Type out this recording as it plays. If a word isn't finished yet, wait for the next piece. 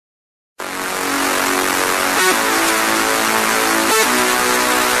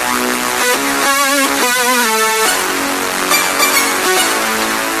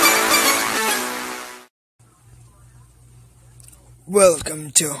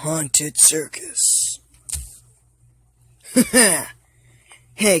Welcome to Haunted Circus.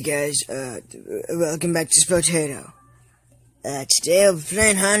 Hey guys, welcome back to Spotato. Today I'll be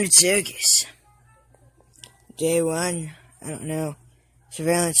playing Haunted Circus. Day 1, I don't know.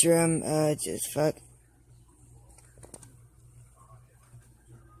 Surveillance room, just fuck.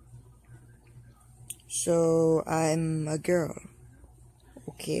 So, I'm a girl.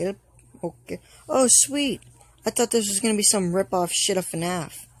 Okay. Oh, sweet. I thought this was gonna be some rip-off shit of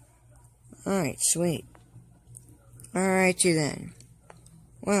FNAF. Alright, sweet. Alrighty then.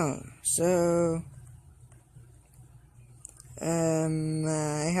 Well, so...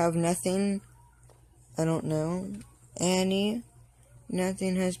 I have nothing. I don't know. Annie.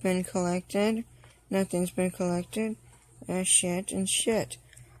 Nothing has been collected. Nothing's been collected. Shit and shit.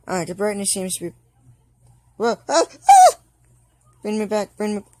 Alright, the brightness seems to be... Whoa! Ah! Ah! Bring me back,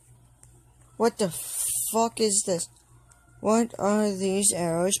 What the fuck is this? What are these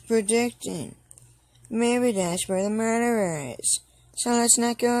arrows predicting? Maybe that's where the murderer is. So let's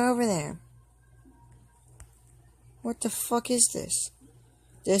not go over there. What the fuck is this?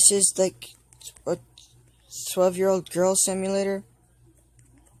 This is like a 12-year-old girl simulator?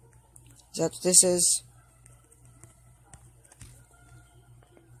 Is that what this is?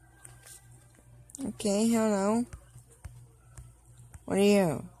 Okay, hello. What are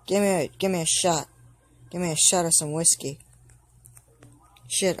you? Give me a shot. Give me a shot of some whiskey.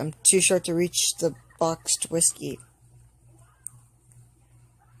 Shit, I'm too short to reach the boxed whiskey.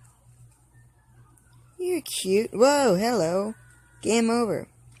 You're cute. Whoa, hello. Game over.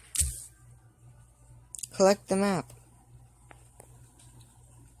 Collect the map.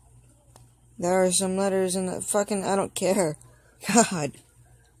 There are some letters in the fucking... I don't care. God.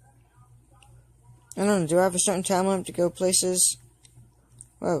 I don't know, do I have a certain time limit to go places?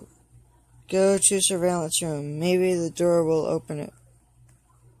 Whoa. Go to surveillance room. Maybe the door will open it.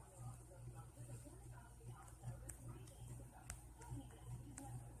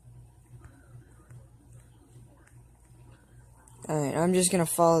 Alright, I'm just gonna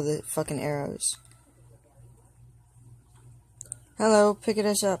follow the fucking arrows. Hello, pick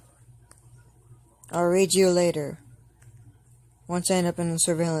us up. I'll read you later. Once I end up in the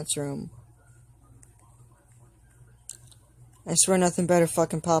surveillance room. I swear nothing better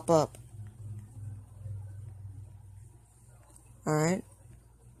fucking pop up. Alright.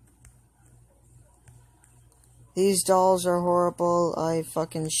 These dolls are horrible. I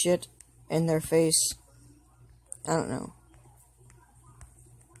fucking shit in their face. I don't know.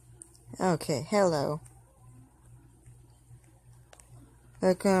 Okay, hello.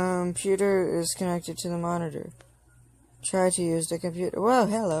 The computer is connected to the monitor. Try to use the computer. Whoa,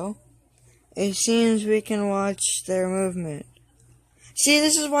 hello. It seems we can watch their movement. See,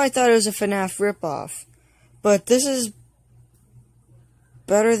 this is why I thought it was a FNAF ripoff. But this is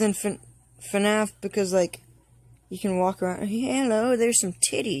better than FNAF because, like, you can walk around. Hello, there's some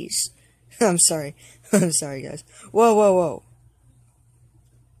titties. I'm sorry. I'm sorry, guys. Whoa, whoa, whoa.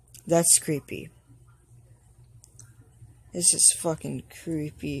 That's creepy. This is fucking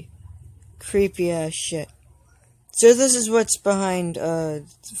creepy. Creepy ass shit. So this is what's behind,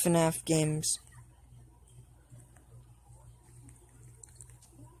 FNAF games.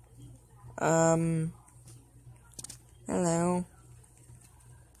 Hello.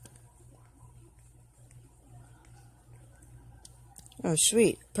 Oh,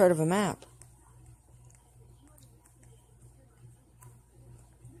 sweet. Part of a map.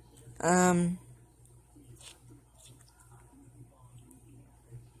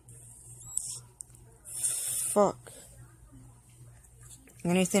 Fuck.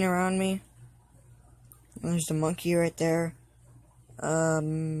 Anything around me? There's the monkey right there.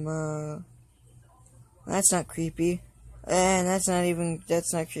 That's not creepy. And that's not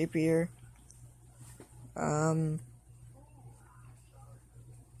creepier.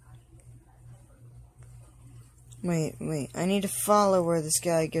 Wait, I need to follow where this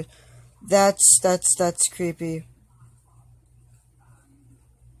guy goes. That's creepy.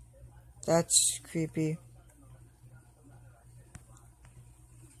 That's creepy.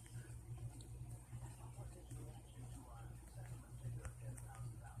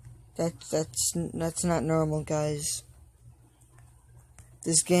 That's not normal, guys.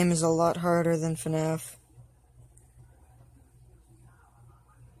 This game is a lot harder than FNAF.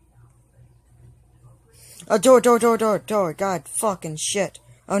 Oh, door. God, fucking shit.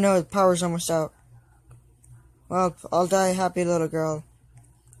 Oh no, the power's almost out. Well, I'll die happy, little girl.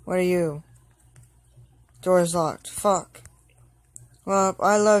 What are you? Door's locked. Fuck. Well,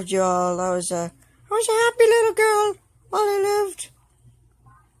 I loved you all. I was a happy little girl while I lived.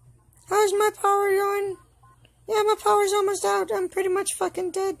 How's my power going? Yeah, my power's almost out. I'm pretty much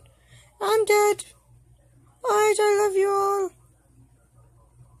fucking dead. I'm dead. Alright, I love you all.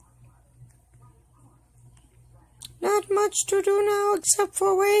 Not much to do now except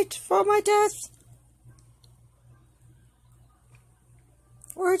for wait for my death.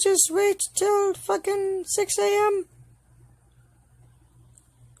 Or just wait till fucking 6 a.m.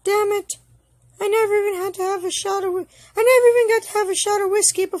 Damn it. I never even got to have a shot of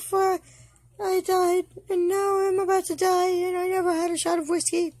whiskey before I died. And now I'm about to die and I never had a shot of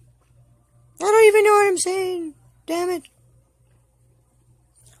whiskey. I don't even know what I'm saying. Damn it.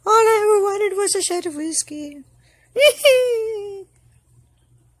 All I ever wanted was a shot of whiskey.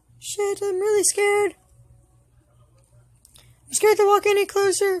 Shit, I'm really scared. I'm scared to walk any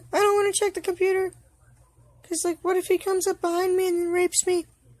closer. I don't want to check the computer. Because, like, what if he comes up behind me and then rapes me?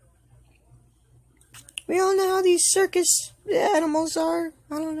 We all know how these circus animals are.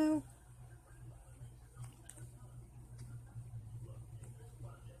 I don't know.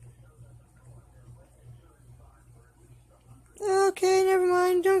 Okay, never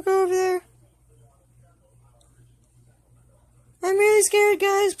mind. Don't go over there. I'm really scared,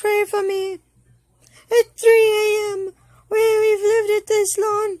 guys. Pray for me. It's 3 a.m. We've lived it this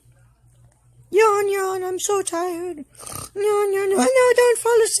long. Yawn, yawn. I'm so tired. Yawn, yawn. No, don't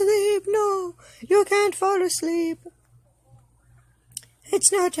fall asleep. No, you can't fall asleep.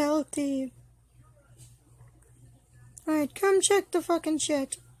 It's not healthy. Alright, come check the fucking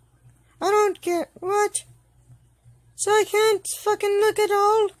shit. I don't care. What? So I can't fucking look at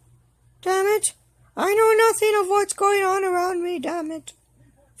all? Damn it. I know nothing of what's going on around me, damn it.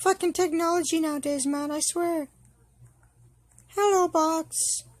 Fucking technology nowadays, man, I swear. Hello,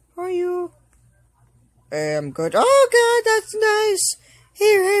 box. How are you? I'm good. Oh, God, that's nice.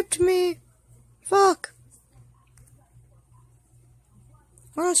 He raped me. Fuck.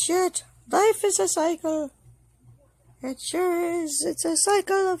 Well, shit. Life is a cycle. It sure is. It's a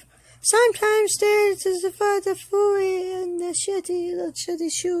cycle of... Sometimes there's the fooey and the shitty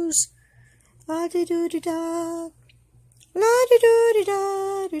shoes. La-di-do-di-da.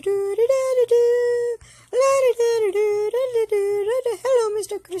 La-di-do-di-da. Do-do-di-da-di-do. La-di-do-di-do-di-do. Hello,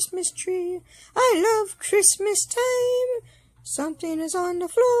 Mr. Christmas Tree. I love Christmas time. Something is on the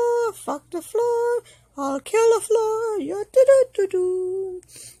floor. Fuck the floor. I'll kill the floor. Ya-do-do-do-do.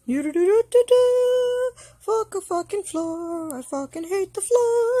 You-do-do-do-do. Fuck a fucking floor. I fucking hate the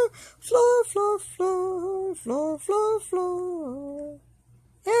floor. Floor, floor, floor. Floor, floor, floor.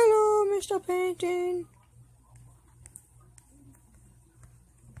 Hello, Mr. Painting.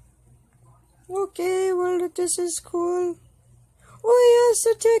 Okay, well, this is cool. Oh, yes,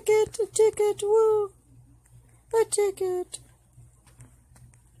 a ticket, woo. A ticket.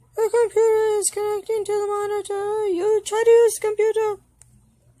 The computer is connecting to the monitor. You try to use the computer.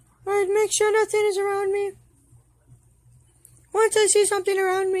 Alright, make sure nothing is around me. Once I see something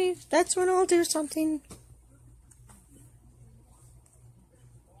around me, that's when I'll do something.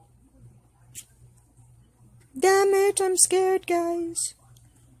 Damn it, I'm scared, guys.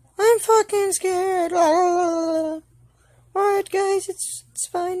 I'm fucking scared. Alright, guys, it's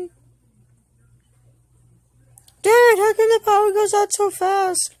fine. Damn it, how come the power goes out so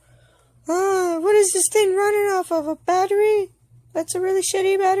fast? What is this thing running off of? A battery? That's a really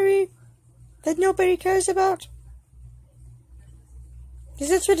shitty battery that nobody cares about. Because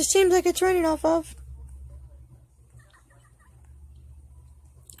that's what it seems like it's running off of.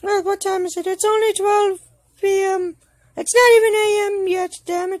 Well, what time is it? It's only 12 p.m. It's not even a.m. yet,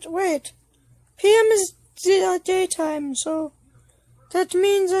 damn it. Wait. p.m. is daytime, so that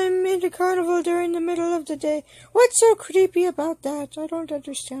means I'm in the carnival during the middle of the day. What's so creepy about that? I don't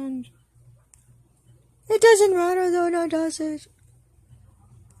understand. It doesn't matter though, now does it?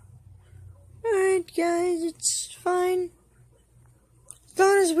 Alright, guys, it's fine. As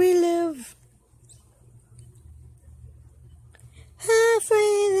long as we live.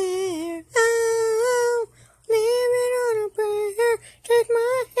 Halfway there, oh, living on a prayer. Take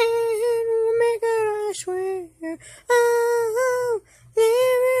my hand and make it, I swear. Oh,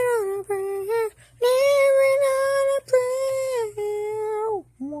 living on a prayer, living on a prayer.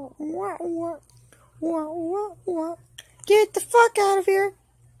 Get the fuck out of here,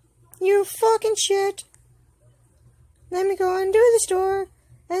 you fucking shit. Let me go undo the store,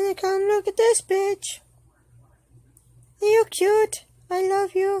 and then come look at this bitch. You cute. I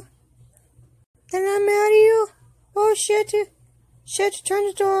love you. And I'm mad at you. Oh shit. Shit, turn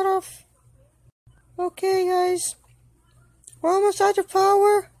the door off. Okay, guys. We're almost out of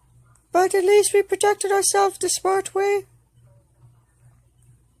power. But at least we protected ourselves the smart way.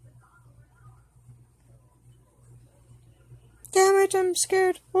 Damn it, I'm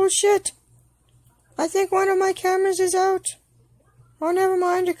scared. Oh shit. I think one of my cameras is out. Oh, never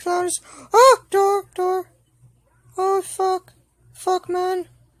mind, the cloud is... Oh, door. Oh, fuck. Fuck, man.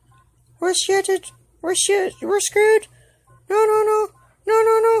 We're shitted. We're screwed. No.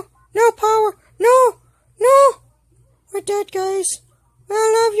 No power. No. We're dead, guys.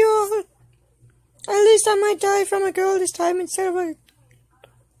 I love you all. At least I might die from a girl this time instead of a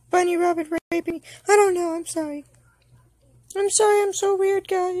bunny rabbit raping me. I don't know, I'm sorry. I'm so weird,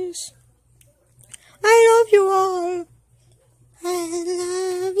 guys. I love you all. I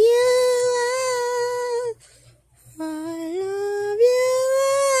love you all. I love you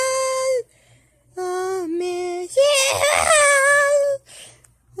all. I'll miss you all.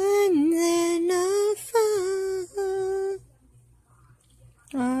 And then I'll fall.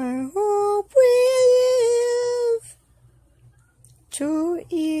 I hope we live to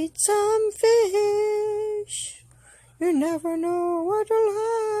eat some fish. You never know what'll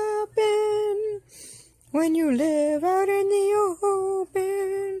happen when you live out in the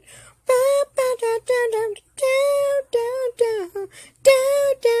open.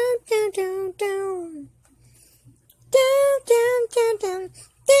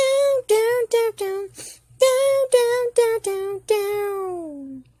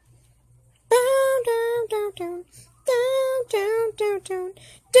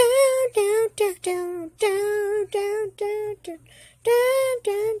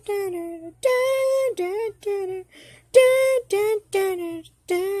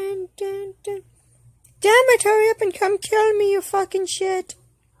 Damn it, hurry up and come kill me, you fucking shit.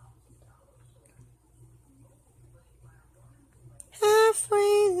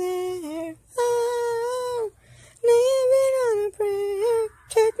 Halfway there, oh, living on a prayer.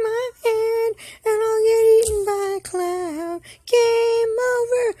 Take my hand and I'll get eaten by a cloud. Game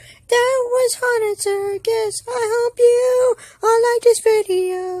over, that was Haunted Circus. I hope you all like this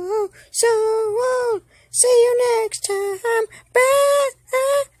video. So I'll see you next time. Bye.